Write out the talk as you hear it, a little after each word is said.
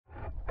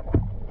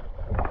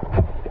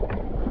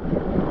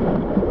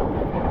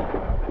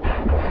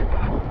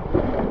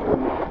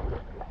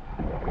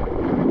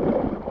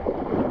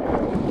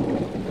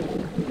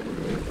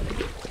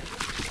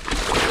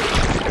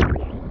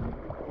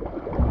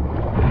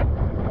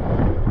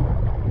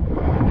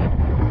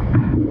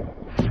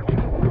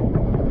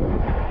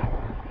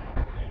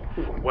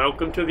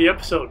welcome to the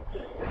episode.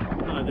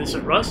 This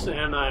is Russ,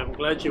 and I'm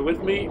glad you're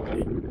with me.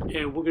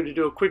 And we're going to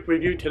do a quick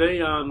review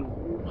today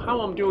on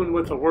how I'm doing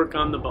with the work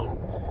on the boat.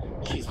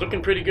 She's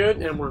looking pretty good,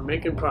 and we're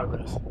making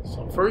progress.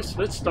 So first,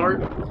 let's start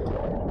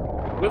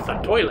with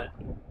the toilet.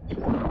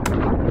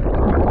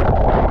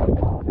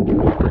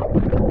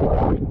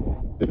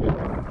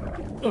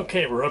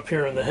 Okay, we're up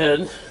here in the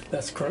head.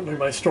 That's currently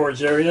my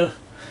storage area.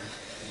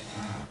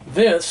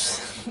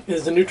 This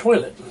is the new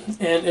toilet,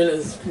 and it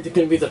is going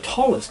to be the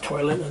tallest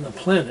toilet on the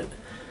planet.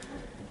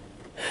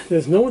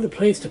 There's no other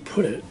place to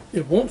put it.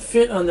 It won't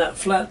fit on that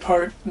flat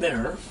part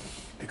there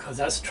because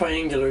that's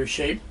triangular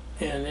shape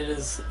and it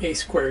is a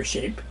square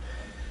shape.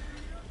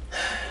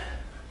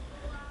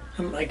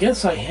 I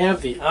guess I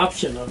have the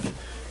option of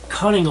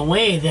cutting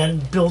away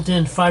that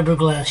built-in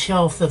fiberglass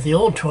shelf that the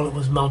old toilet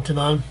was mounted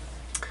on.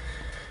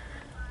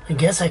 I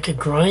guess I could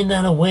grind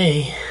that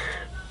away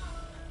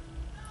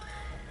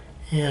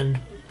and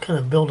kind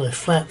of build a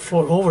flat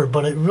floor over,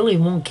 but it really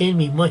won't gain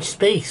me much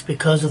space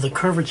because of the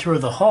curvature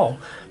of the hull.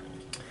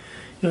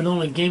 It would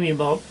only give me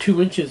about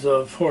 2 inches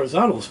of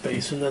horizontal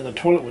space, and then the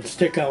toilet would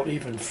stick out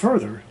even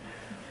further.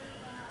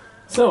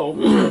 So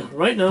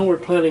right now we're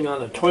planning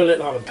on a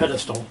toilet on a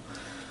pedestal,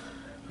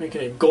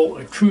 making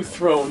a true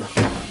throne.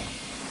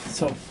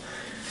 So,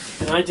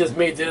 and I just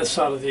made this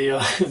out of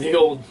the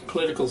old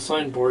political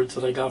signboards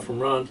that I got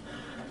from Ron,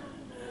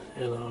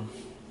 and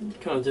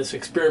kind of just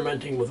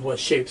experimenting with what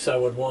shapes I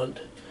would want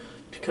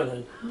to kind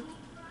of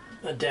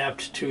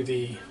adapt to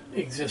the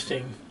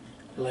existing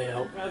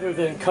layout. Rather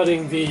than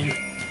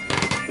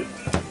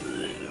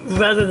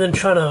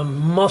trying to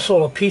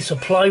muscle a piece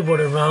of plywood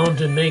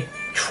around and make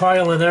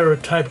trial and error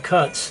type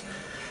cuts,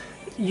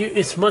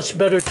 it's much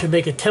better to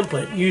make a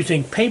template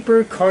using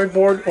paper,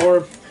 cardboard,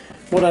 or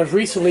what I've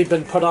recently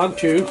been put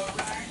onto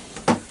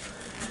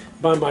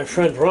by my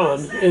friend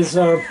Ron is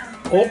old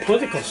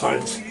political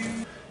signs.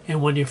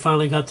 And when you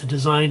finally got the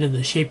design and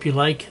the shape you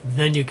like,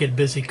 then you get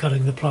busy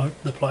cutting the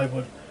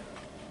plywood.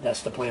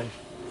 That's the plan.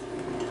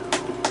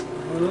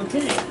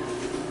 Okay,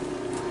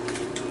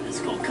 let's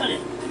go cut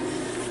it.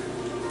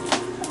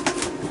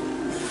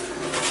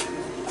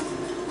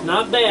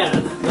 Not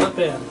bad, not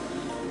bad.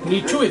 We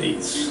need 2 of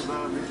these.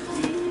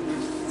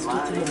 Let's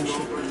get the other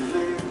shape.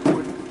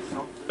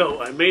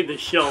 So I made the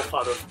shelf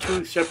out of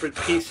 2 separate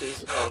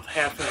pieces of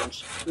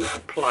 1/2-inch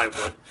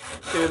plywood,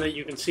 and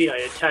you can see I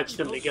attached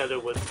them together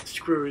with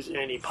screws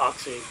and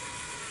epoxy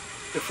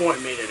before I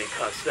made any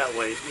cuts. That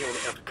way you only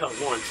have to cut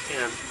once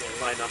and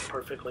they line up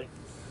perfectly.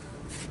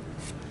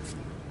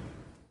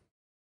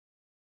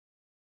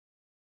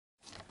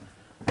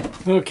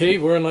 Okay,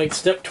 we're in like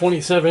step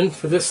 27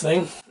 for this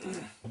thing.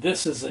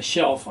 This is a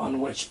shelf on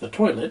which the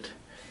toilet,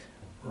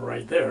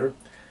 right there,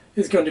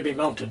 is going to be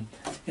mounted.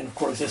 And of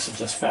course this is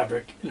just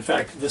fabric. In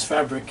fact, this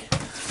fabric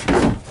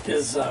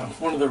is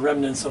one of the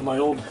remnants of my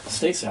old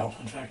stay sail.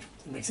 In fact,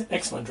 it makes an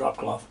excellent drop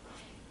cloth.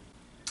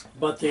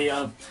 But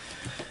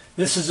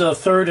this is a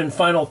 3rd and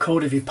final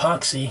coat of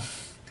epoxy,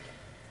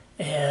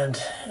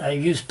 and I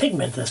used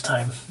pigment this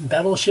time.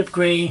 Battleship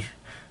gray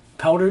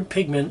powdered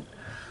pigment,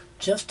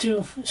 just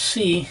to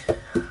see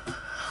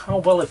how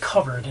well it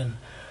covered and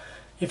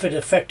if it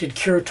affected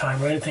cure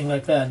time or anything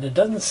like that. And it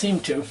doesn't seem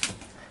to.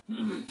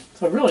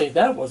 So really,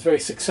 that was very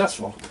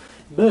successful.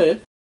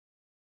 But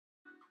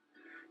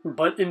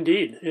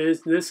indeed,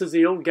 this is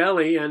the old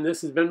galley, and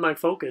this has been my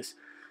focus.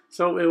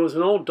 So it was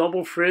an old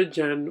double fridge,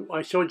 and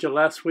I showed you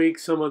last week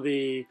some of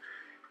the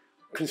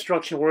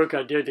construction work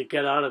I did to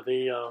get out of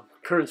the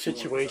current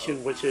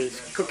situation, which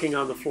is cooking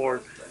on the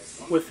floor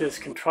with this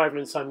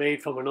contrivance I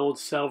made from an old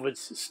salvage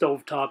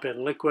stovetop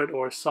and liquid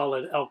or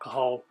solid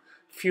alcohol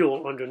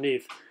fuel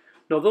underneath.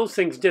 Now those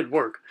things did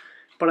work,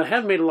 but I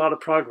have made a lot of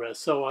progress.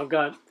 So I've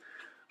got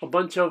a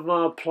bunch of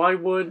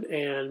plywood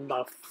and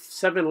about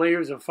 7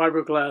 layers of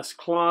fiberglass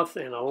cloth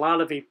and a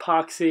lot of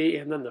epoxy,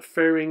 and then the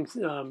fairing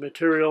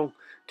material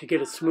to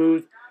get it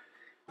smooth.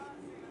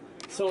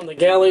 So in the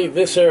galley,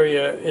 this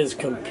area is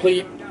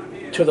complete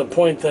to the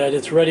point that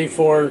it's ready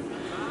for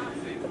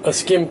a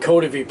skim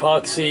coat of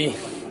epoxy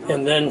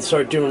and then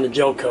start doing the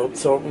gel coat.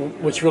 So,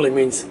 which really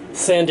means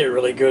sand it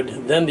really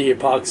good, then the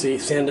epoxy,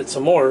 sand it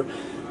some more,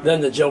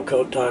 then the gel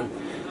coat time.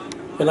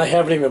 And I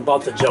haven't even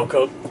bought the gel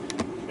coat.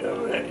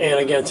 And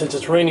again, since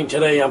it's raining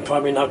today, I'm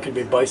probably not going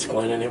to be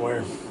bicycling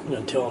anywhere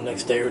until the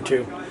next day or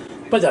 2.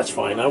 But that's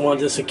fine. I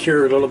wanted to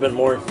secure it a little bit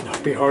more.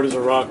 It'll be hard as a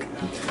rock.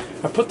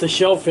 I put the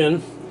shelf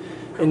in,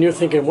 and you're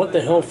thinking, what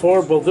the hell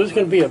for? Well, there's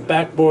going to be a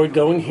backboard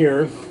going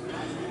here,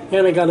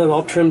 and I got it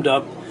all trimmed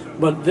up.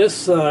 But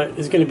this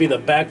is going to be the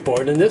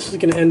backboard, and this is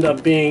going to end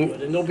up being,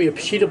 and there'll be a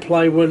sheet of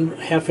plywood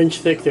 1/2-inch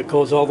thick that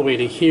goes all the way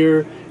to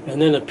here,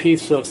 and then a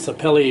piece of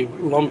sapelli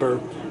lumber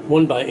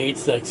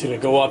 1x8 that's going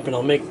to go up, and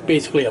I'll make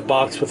basically a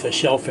box with a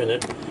shelf in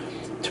it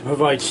to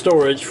provide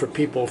storage for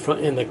people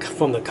from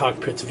the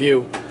cockpit's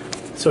view.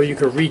 So you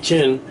can reach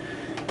in,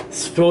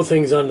 throw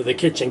things under the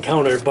kitchen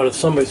counter, but if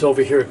somebody's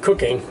over here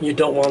cooking, you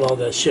don't want all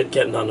that shit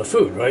getting on the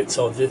food, right?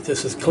 So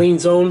this is clean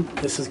zone,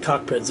 this is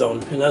cockpit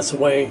zone, and that's the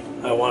way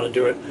I want to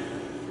do it.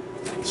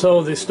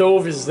 So the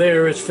stove is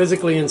there, it's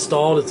physically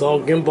installed, it's all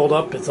gimbaled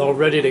up, it's all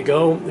ready to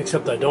go,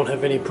 except I don't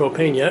have any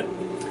propane yet.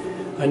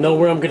 I know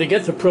where I'm going to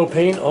get the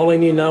propane. All I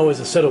need now is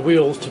a set of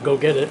wheels to go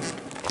get it.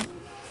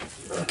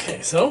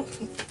 Okay, so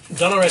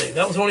done already.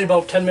 That was only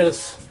about 10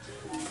 minutes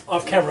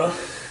off camera.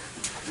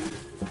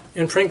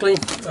 And frankly,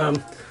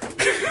 I'm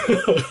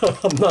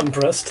not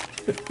impressed.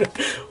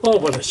 Oh,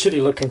 what a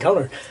shitty looking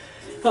counter.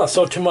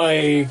 So to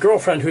my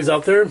girlfriend who's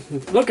out there,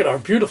 look at our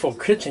beautiful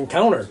kitchen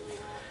counter.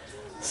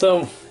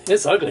 So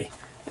it's ugly.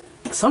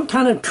 Some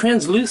kind of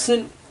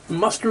translucent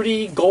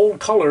mustardy gold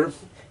color.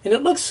 And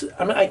it looks,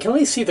 I mean, I can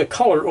only see the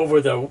color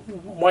over the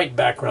white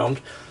background,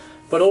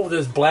 but over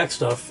this black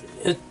stuff,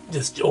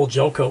 this old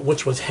gel coat,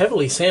 which was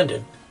heavily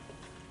sanded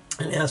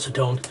and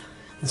acetoned.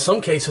 In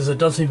some cases, it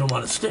doesn't even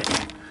want to stick.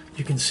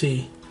 You can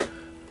see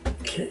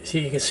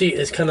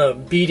it's kind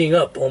of beading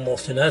up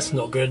almost, and that's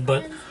no good.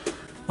 But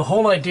the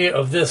whole idea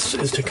of this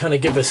is to kind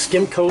of give a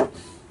skim coat.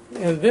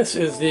 And this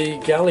is the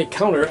galley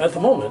counter at the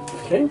moment,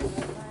 okay?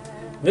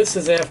 This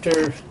is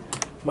after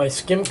my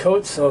skim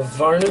coats of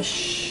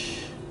varnish,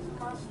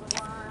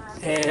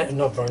 and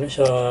not varnish,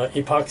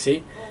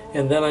 epoxy,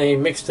 and then I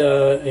mixed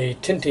a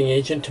tinting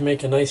agent to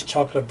make a nice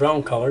chocolate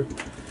brown color.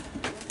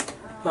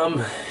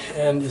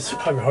 And it's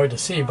probably hard to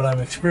see, but I'm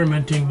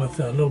experimenting with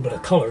a little bit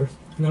of color,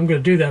 and I'm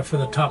going to do that for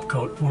the top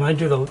coat. When I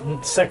do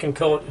the second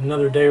coat in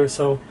another day or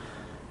so,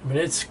 I mean,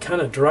 it's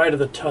kind of dry to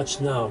the touch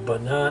now,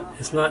 but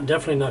it's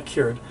definitely not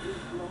cured.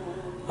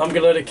 I'm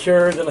going to let it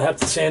cure, then I'll have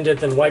to sand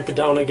it, then wipe it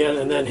down again,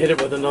 and then hit it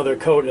with another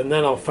coat, and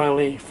then I'll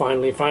finally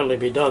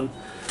be done.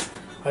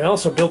 I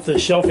also built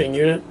this shelving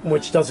unit,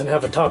 which doesn't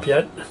have a top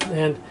yet,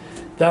 and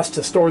that's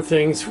to store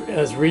things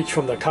as reach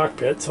from the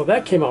cockpit. So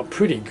that came out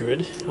pretty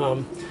good.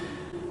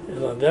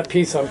 That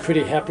piece, I'm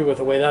pretty happy with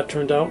the way that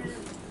turned out.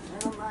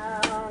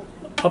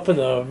 Up in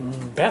the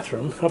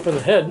bathroom, up in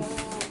the head,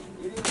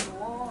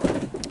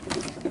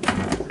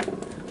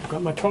 I've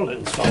got my toilet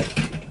installed.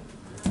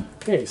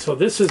 Okay, so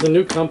this is a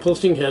new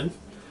composting head,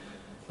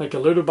 like a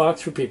litter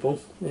box for people,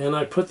 and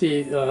I put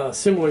the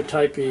similar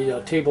type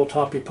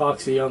tabletop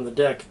epoxy on the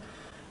deck.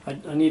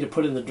 I need to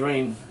put in the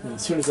drain, and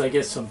as soon as I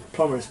get some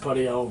plumber's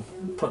putty, I'll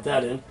put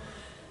that in.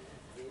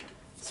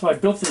 So I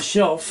built this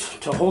shelf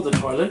to hold the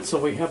toilet, so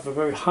we have a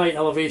very high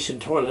elevation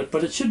toilet,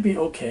 but it should be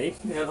okay.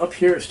 And up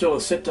here is still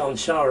a sit-down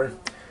shower.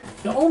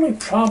 The only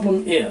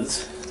problem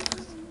is,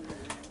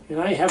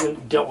 and I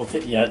haven't dealt with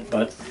it yet,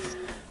 but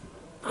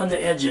on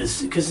the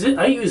edges, because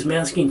I use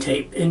masking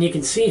tape, and you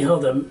can see how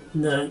the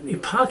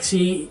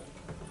epoxy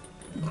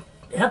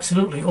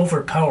absolutely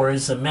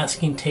overpowers the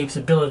masking tape's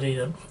ability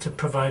to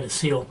provide a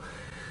seal.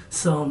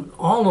 So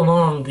all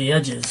along the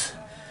edges,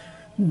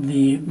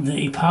 the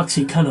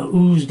epoxy kind of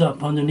oozed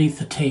up underneath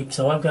the tape.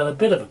 So I've got a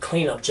bit of a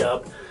cleanup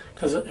job,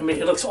 because I mean,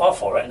 it looks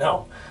awful right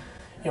now,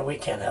 and we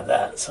can't have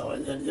that. So I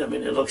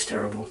mean, it looks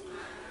terrible,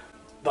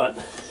 but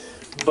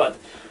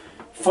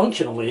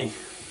functionally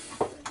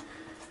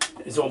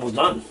it's almost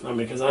done. I mean,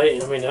 because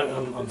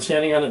I'm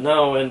standing on it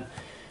now, and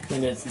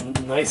it's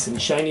nice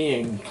and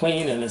shiny and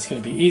clean, and it's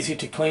going to be easy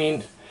to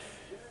clean,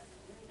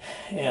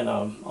 and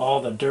all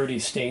the dirty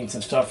stains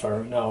and stuff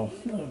are now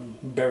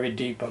buried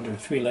deep under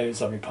 3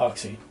 layers of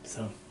epoxy.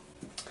 So,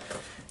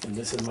 and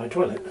this is my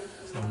toilet.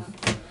 So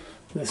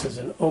this is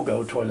an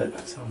Ogo toilet.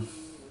 So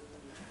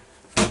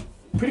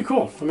pretty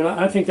cool. I mean,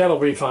 I think that'll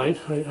be fine.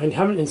 I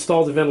haven't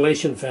installed the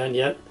ventilation fan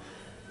yet,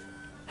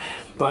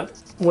 but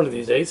one of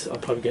these days I'll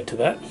probably get to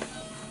that.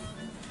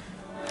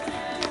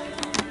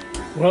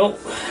 Well,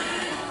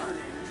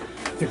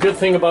 the good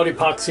thing about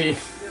epoxy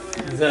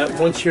is that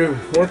once you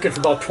work it for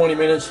about 20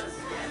 minutes,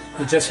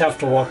 you just have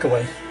to walk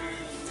away.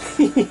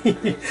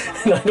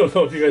 And I don't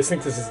know if you guys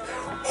think this is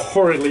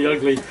horridly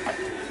ugly,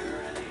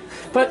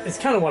 but it's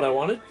kind of what I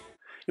wanted.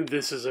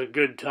 This is a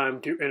good time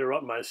to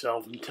interrupt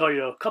myself and tell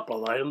you a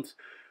couple of items.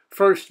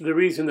 First, the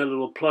reason the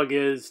little plug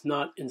is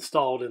not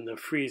installed in the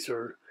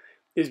freezer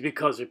is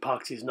because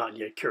epoxy is not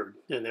yet cured,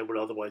 and they would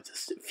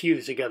otherwise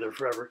fuse together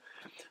forever.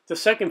 The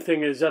second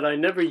thing is that I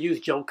never use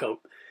gel coat.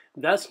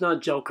 That's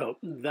not gel coat.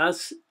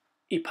 That's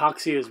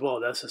epoxy as well.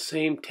 That's the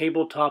same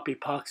tabletop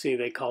epoxy,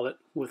 they call it,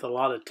 with a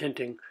lot of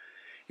tinting.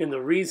 And the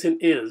reason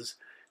is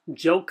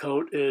gel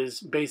coat is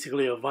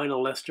basically a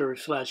vinyl ester /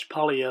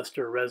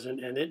 polyester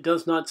resin, and it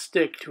does not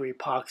stick to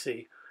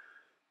epoxy.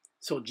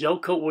 So gel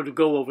coat would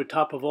go over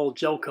top of all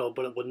gel coat,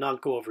 but it would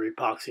not go over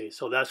epoxy.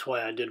 So that's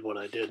why I did what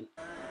I did.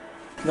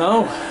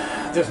 Now,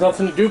 there's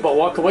nothing to do but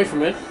walk away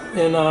from it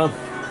and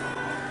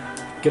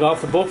get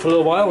off the boat for a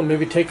little while and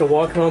maybe take a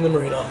walk around the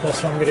marina.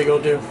 That's what I'm going to go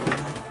do.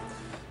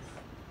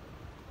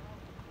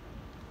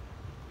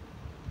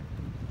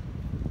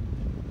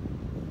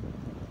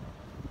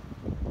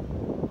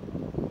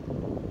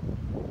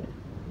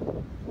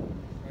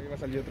 Ahí va a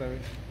salir otra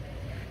vez.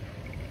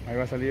 Ahí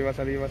va a salir, va a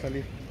salir, va a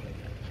salir.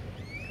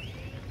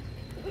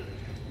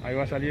 Ahí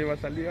va a salir, va a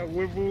salir a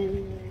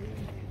huevo.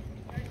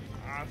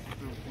 Ah,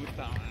 su puta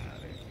madre.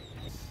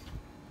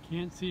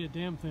 Can't see a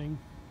damn thing.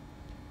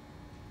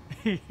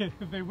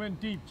 They went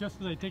deep just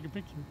as I take a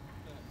picture.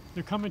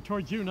 They're coming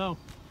towards you now,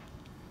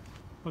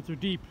 but they're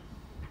deep.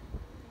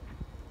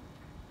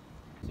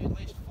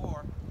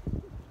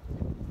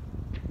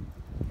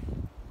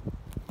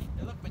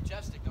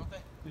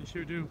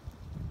 do.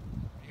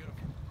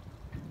 Beautiful.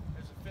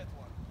 There's a fifth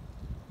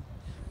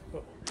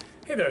one.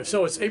 Hey there,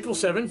 so it's April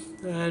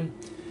 7th, and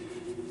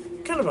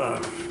kind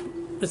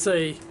of it's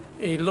a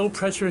low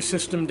pressure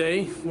system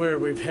day where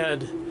we've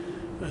had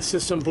a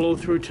system blow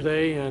through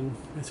today, and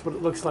that's what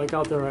it looks like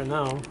out there right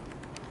now.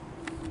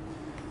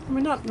 I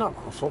mean, not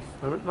awful.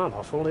 I mean, not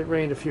awful. It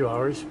rained a few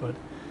hours, but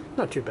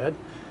not too bad.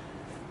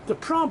 The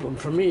problem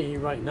for me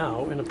right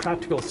now, in a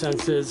practical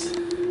sense, is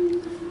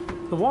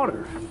the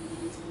water.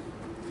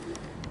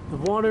 The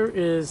water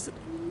is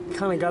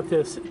kind of got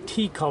this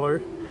tea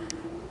color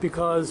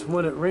because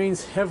when it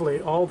rains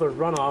heavily, all the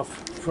runoff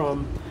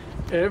from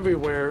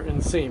everywhere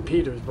in St.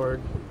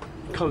 Petersburg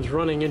comes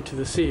running into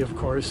the sea, of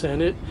course,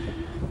 and it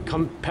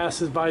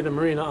passes by the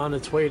marina on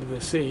its way to the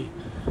sea.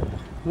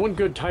 One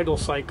good tidal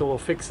cycle will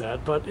fix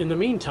that, but in the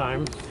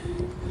meantime,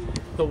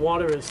 the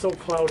water is so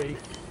cloudy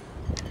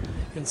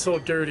and so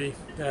dirty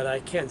that I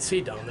can't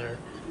see down there.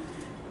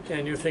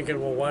 And you're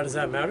thinking, well, why does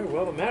that matter?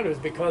 Well, it matters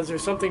because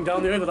there's something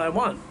down there that I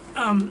want.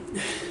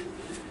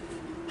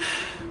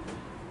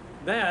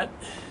 That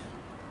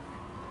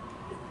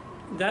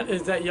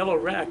yellow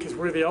rack is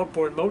where the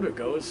outboard motor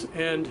goes,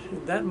 and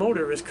that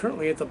motor is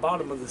currently at the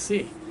bottom of the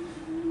sea.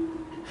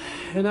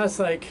 And that's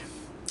like,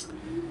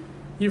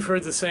 you've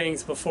heard the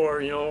sayings before,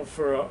 you know,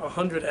 for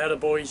 100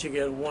 attaboys you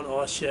get one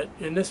aw shit,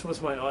 and this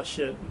was my aw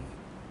shit.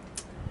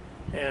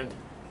 And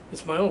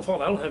it's my own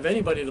fault. I don't have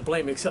anybody to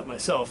blame except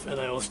myself, and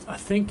I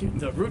think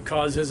the root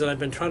cause is that I've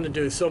been trying to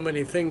do so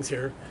many things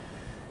here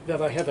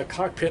that I had the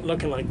cockpit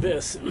looking like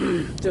this,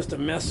 just a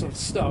mess of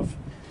stuff,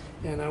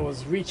 and I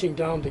was reaching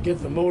down to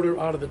get the motor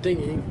out of the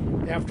dinghy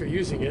after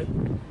using it,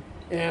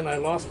 and I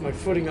lost my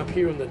footing up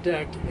here on the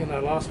deck, and I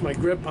lost my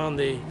grip on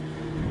the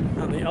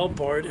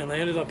outboard, and I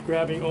ended up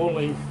grabbing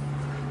only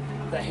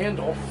the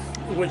handle,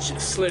 which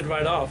slid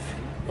right off,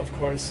 of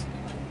course,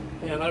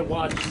 and I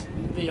watched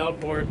the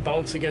outboard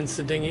bounce against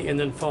the dinghy and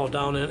then fall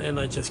down, and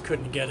I just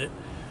couldn't get it.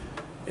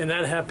 And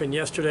that happened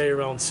yesterday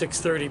around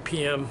 6:30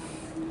 p.m.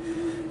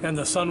 and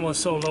the sun was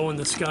so low in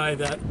the sky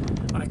that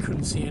I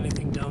couldn't see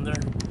anything down there.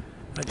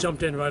 I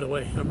jumped in right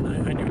away. I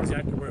mean, I knew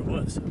exactly where it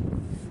was.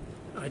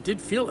 I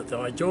did feel it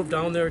though. I drove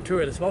down there to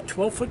it. It's about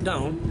 12 foot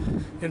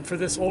down, and for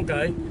this old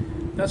guy,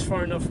 that's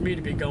far enough for me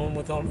to be going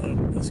without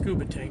a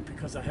scuba tank,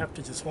 because I have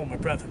to just hold my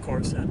breath, of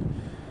course. And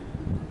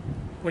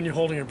when you're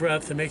holding your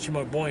breath, it makes you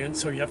more buoyant,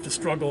 so you have to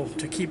struggle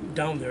to keep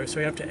down there. So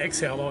you have to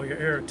exhale all your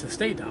air to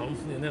stay down,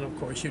 and then of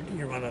course you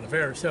run out of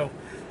air. So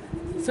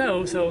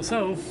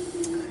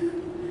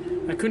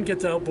I couldn't get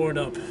the outboard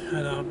up,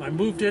 and I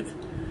moved it.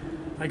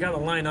 I got a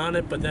line on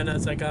it, but then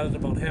as I got it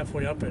about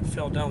halfway up, it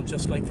fell down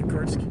just like the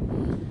Kursk.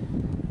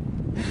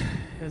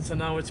 And so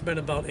now it's been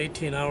about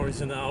 18 hours,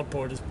 and the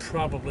outboard is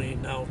probably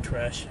now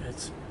trash.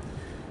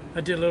 I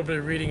did a little bit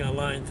of reading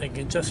online,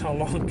 thinking just how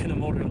long can a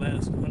motor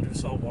last under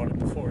salt water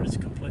before it's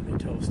completely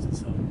toasted.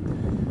 So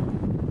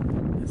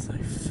it's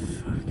like,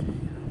 fuck,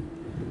 you know,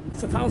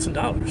 it's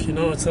 $1,000. You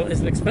know, it's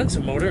an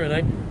expensive motor, and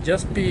I'd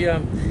just be,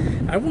 I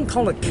wouldn't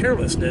call it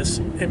carelessness.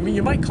 I mean,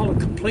 you might call it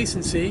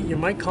complacency. You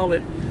might call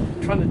it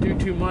trying to do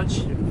too much,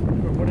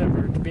 or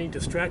whatever, being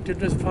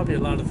distracted. There's probably a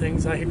lot of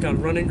things. I had gone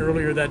running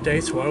earlier that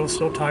day, so I was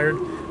so tired.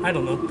 I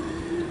don't know.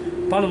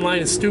 Bottom line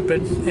is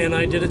stupid, and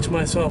I did it to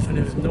myself, and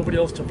there's nobody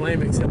else to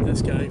blame except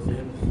this guy.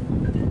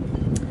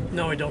 And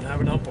now I don't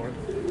have an outboard.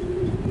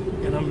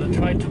 And I'm going to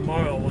try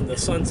tomorrow when the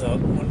sun's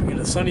out. When we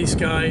get a sunny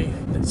sky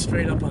that's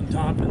straight up on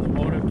top and the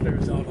water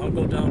clears out, I'll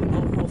go down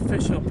and I'll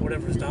fish up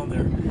whatever's down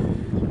there.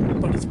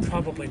 But it's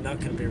probably not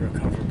going to be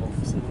recoverable.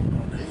 So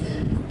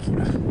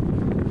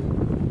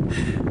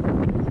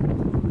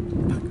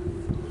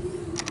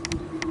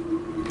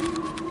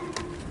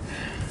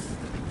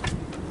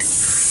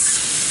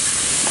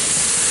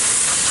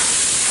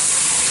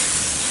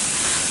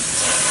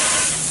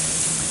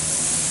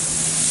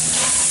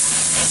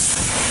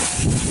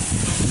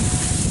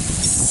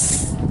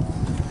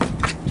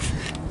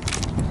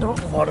no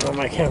water on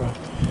my camera.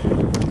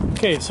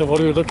 Okay, so what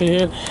are we looking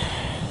at?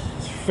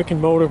 Freaking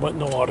motor, but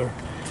no water.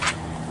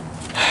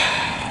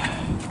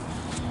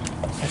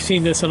 I've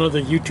seen this on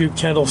other YouTube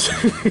channels.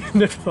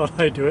 Never thought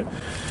I'd do it.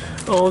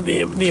 Oh,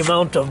 the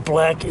amount of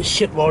black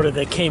shit water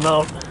that came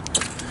out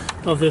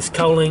of this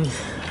cowling,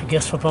 I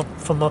guess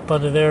from up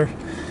under there.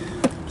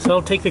 So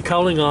I'll take the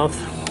cowling off.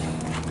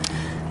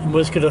 I'm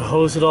just gonna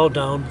hose it all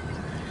down.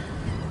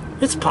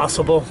 It's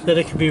possible that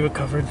it can be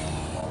recovered.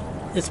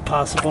 It's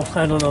possible.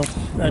 I don't know.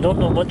 I don't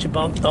know much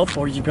about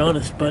outboards, to be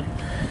honest, but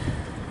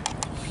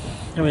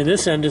I mean,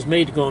 this end is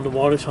made to go in the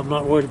water, so I'm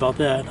not worried about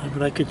that. I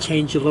mean, I could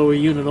change the lower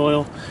unit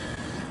oil.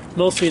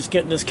 Mostly it's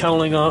getting this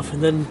cowling off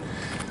and then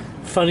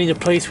finding a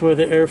place where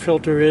the air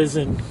filter is,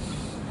 and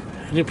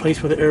any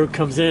place where the air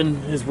comes in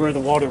is where the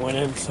water went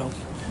in, so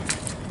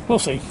we'll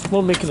see.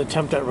 We'll make an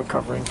attempt at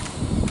recovering.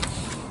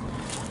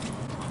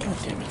 God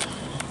damn it.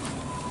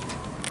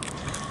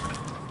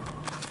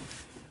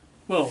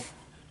 Well,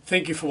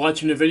 thank you for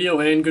watching the video,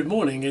 and good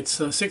morning. It's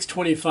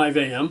 6:25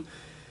 a.m.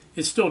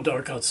 It's still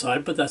dark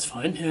outside, but that's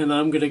fine, and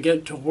I'm going to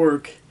get to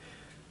work.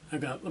 I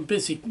got a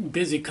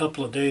busy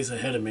couple of days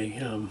ahead of me.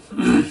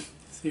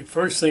 The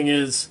first thing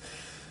is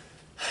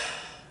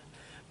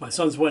my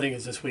son's wedding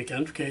is this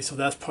weekend. Okay, so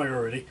that's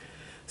priority.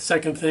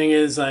 Second thing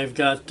is I've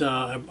got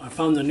I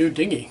found a new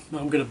dinghy.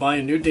 I'm going to buy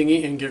a new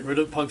dinghy and get rid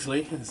of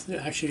Pugsley. I'm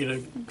actually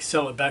going to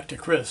sell it back to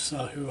Chris,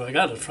 who I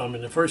got it from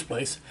in the first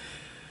place.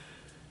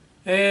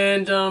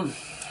 And I'm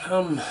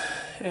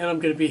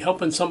going to be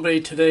helping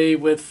somebody today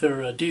with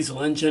their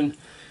diesel engine,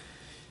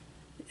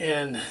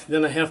 and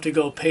then I have to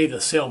go pay the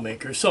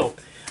sailmaker. So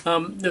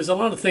there's a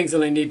lot of things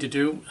that I need to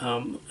do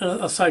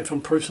aside from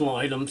personal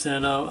items,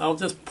 and I'll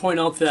just point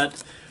out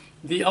that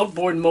the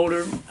outboard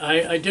motor,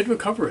 I did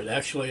recover it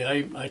actually.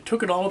 I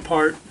took it all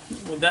apart.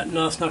 Well,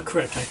 that's not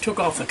correct. I took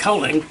off the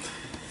cowling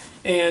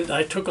and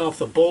I took off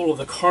the bowl of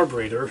the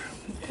carburetor,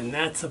 and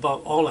that's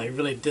about all I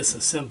really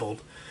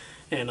disassembled.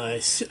 And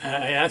I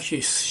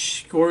actually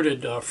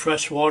squirted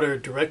fresh water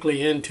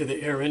directly into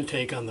the air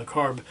intake on the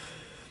carb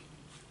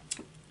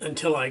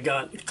until I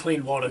got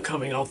clean water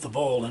coming out the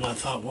bowl, and I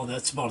thought, well,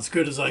 that's about as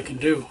good as I can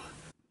do.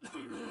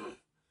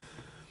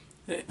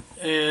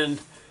 And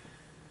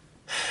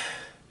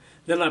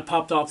then I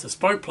popped off the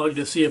spark plug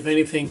to see if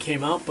anything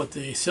came out, but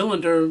the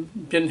cylinder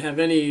didn't have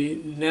any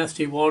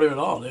nasty water at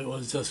all. It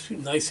was just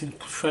nice and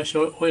fresh,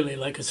 oily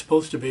like it's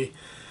supposed to be.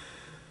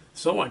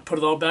 So I put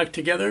it all back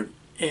together,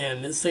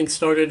 and this thing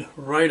started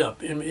right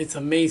up. And it's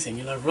amazing.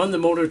 And I've run the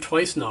motor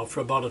twice now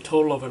for about a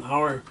total of an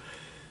hour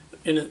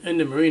in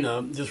the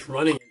marina, just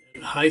running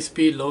at high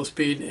speed, low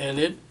speed, and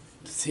it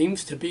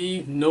seems to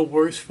be no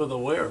worse for the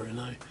wear.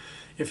 And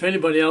if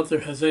anybody out there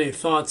has any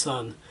thoughts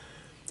on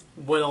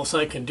what else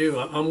I can do,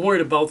 I'm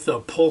worried about the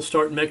pull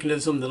start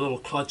mechanism, the little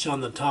clutch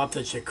on the top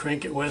that you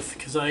crank it with,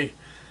 because I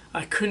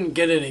couldn't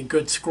get any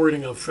good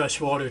squirting of fresh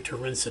water to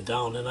rinse it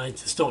down, and I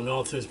just don't know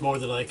if there's more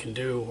that I can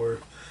do, or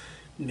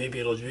maybe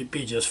it'll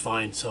be just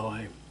fine. So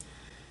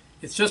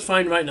it's just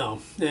fine right now,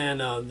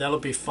 and that'll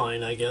be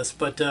fine, I guess.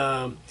 But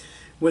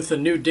with the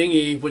new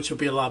dinghy, which will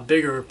be a lot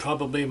bigger,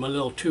 probably my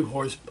little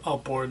 2-horse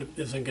outboard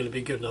isn't going to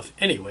be good enough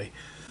anyway.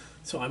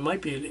 So I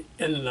might be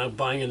ending up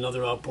buying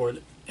another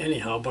outboard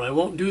anyhow, but I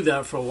won't do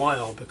that for a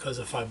while, because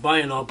if I buy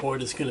an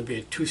outboard, it's going to be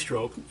a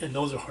 2-stroke, and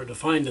those are hard to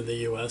find in the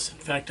U.S. In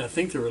fact, I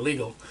think they're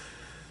illegal.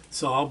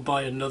 So I'll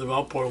buy another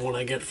outboard when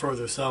I get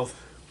further south.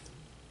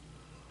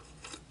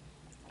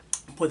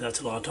 Boy,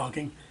 that's a lot of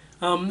talking.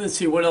 Let's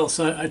see what else.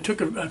 I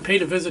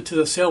paid a visit to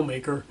the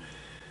sailmaker,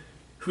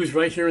 who's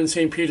right here in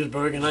St.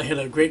 Petersburg, and I had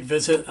a great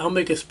visit. I'll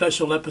make a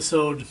special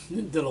episode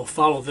that'll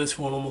follow this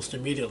one almost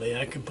immediately.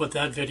 I can put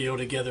that video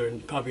together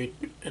in probably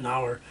an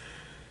hour.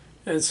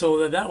 And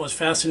so that was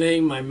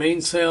fascinating. My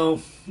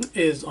mainsail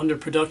is under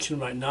production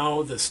right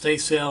now. The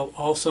staysail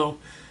also.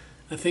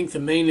 I think the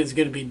main is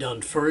going to be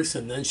done first,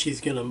 and then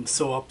she's going to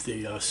sew up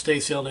the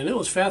staysail. And it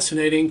was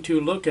fascinating to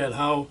look at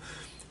how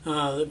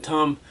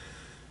Tom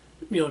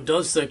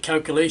does the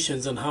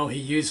calculations and how he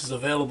uses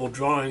available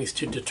drawings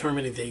to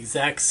determine the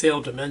exact sail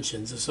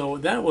dimensions. So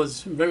that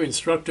was very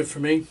instructive for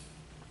me,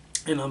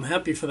 and I'm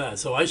happy for that.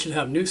 So I should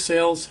have new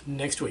sails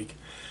next week.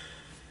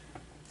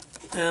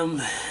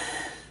 And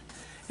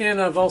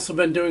I've also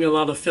been doing a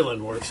lot of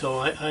fill-in work. So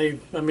I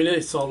mean,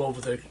 it's all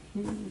over the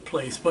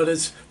place, but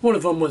one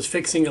of them was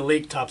fixing a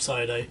leak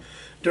topside.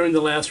 During the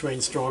last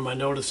rainstorm, I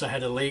noticed I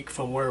had a leak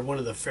from where one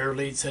of the fair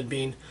leads had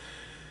been.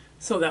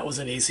 So that was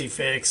an easy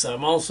fix.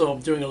 I'm also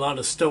doing a lot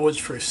of stowage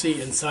for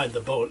sea inside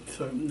the boat.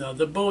 So,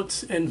 the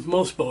boats, and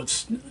most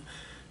boats,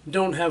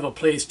 don't have a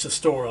place to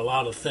store a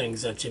lot of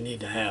things that you need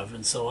to have.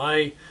 And so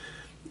I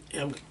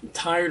am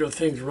tired of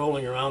things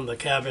rolling around the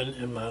cabin.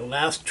 In my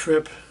last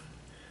trip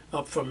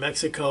up from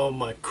Mexico,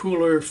 my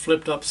cooler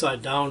flipped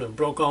upside down and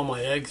broke all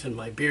my eggs and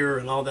my beer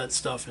and all that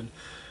stuff. And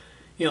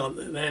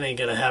that ain't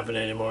gonna happen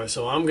anymore.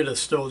 So I'm gonna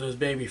stow this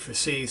baby for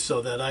sea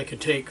so that I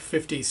could take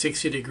 50,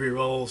 60 degree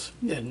rolls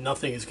and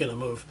nothing is gonna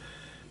move.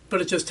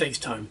 But it just takes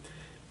time.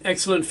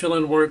 Excellent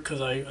fill-in work,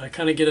 because I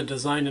kind of get a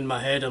design in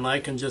my head and I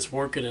can just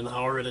work it an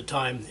hour at a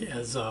time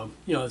as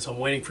as I'm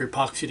waiting for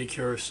epoxy to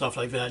cure, stuff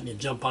like that, and you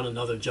jump on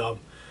another job.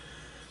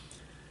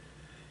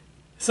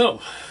 So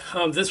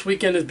this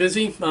weekend is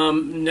busy.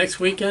 Next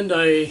week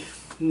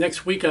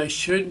I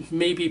should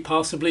maybe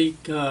possibly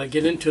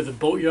get into the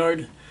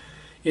boatyard.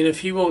 And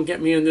if he won't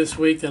get me in this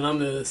week, then I'm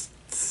going to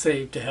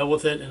say to hell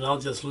with it, and I'll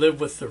just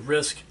live with the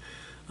risk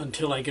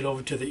until I get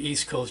over to the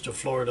east coast of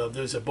Florida.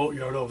 There's a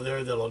boatyard over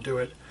there that'll do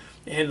it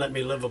and let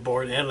me live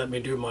aboard and let me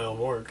do my own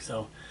work.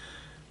 So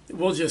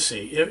we'll just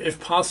see. If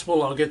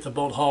possible, I'll get the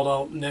boat hauled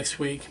out next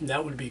week.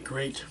 That would be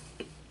great.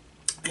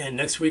 And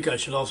next week I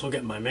should also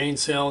get my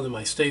mainsail and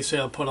my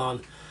staysail put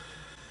on,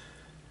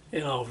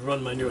 and I'll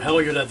run my new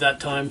halyard at that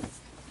time.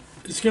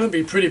 It's going to be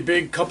a pretty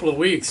big couple of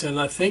weeks, and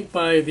I think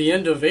by the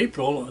end of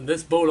April,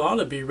 this boat ought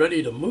to be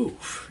ready to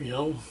move,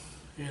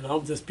 and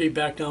I'll just be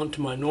back down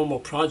to my normal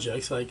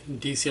projects like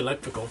DC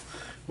electrical,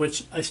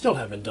 which I still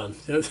haven't done.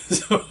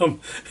 So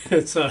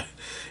it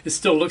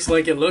still looks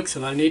like it looks,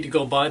 and I need to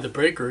go buy the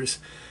breakers,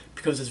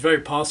 because it's very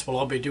possible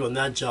I'll be doing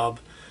that job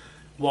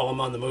while I'm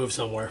on the move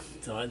somewhere.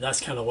 So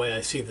that's kind of the way I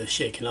see this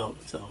shaking out.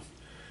 So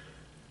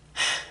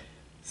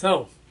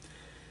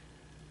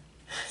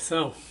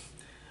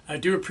I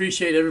do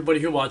appreciate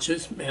everybody who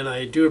watches, and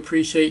I do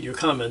appreciate your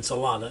comments a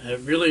lot. It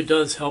really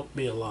does help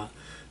me a lot.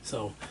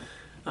 So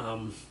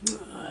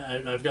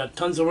I've got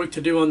tons of work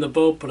to do on the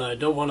boat, but I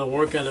don't want to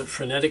work on it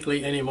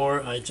frenetically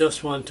anymore. I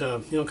just want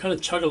to, kind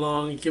of chug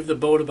along, give the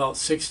boat about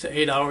 6 to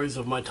 8 hours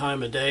of my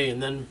time a day,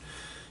 and then,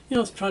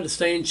 try to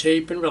stay in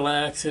shape and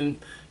relax and,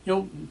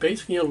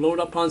 basically, load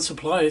up on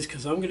supplies,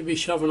 because I'm going to be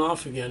shoving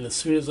off again as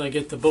soon as I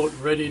get the boat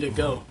ready to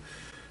go.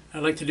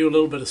 I'd like to do a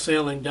little bit of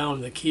sailing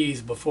down the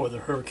Keys before the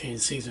hurricane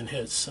season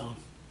hits, so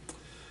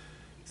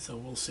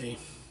we'll see.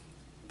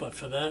 But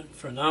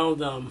for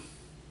now,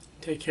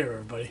 take care,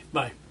 everybody.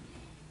 Bye.